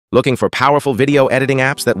Looking for powerful video editing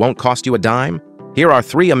apps that won't cost you a dime? Here are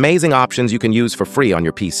 3 amazing options you can use for free on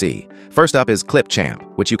your PC. First up is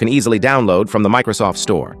Clipchamp, which you can easily download from the Microsoft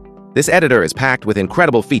Store. This editor is packed with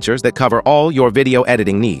incredible features that cover all your video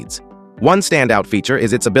editing needs. One standout feature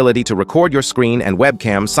is its ability to record your screen and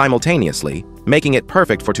webcam simultaneously, making it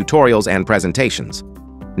perfect for tutorials and presentations.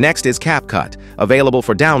 Next is CapCut, available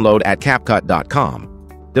for download at CapCut.com.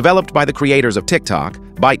 Developed by the creators of TikTok,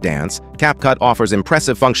 ByteDance, CapCut offers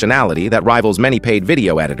impressive functionality that rivals many paid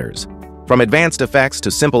video editors. From advanced effects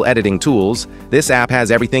to simple editing tools, this app has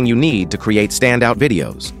everything you need to create standout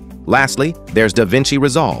videos. Lastly, there's DaVinci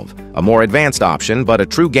Resolve, a more advanced option but a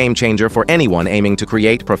true game-changer for anyone aiming to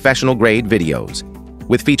create professional-grade videos.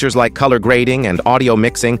 With features like color grading and audio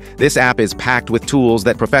mixing, this app is packed with tools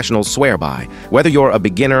that professionals swear by. Whether you're a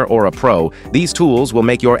beginner or a pro, these tools will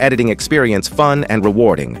make your editing experience fun and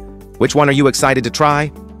rewarding. Which one are you excited to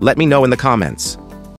try? Let me know in the comments.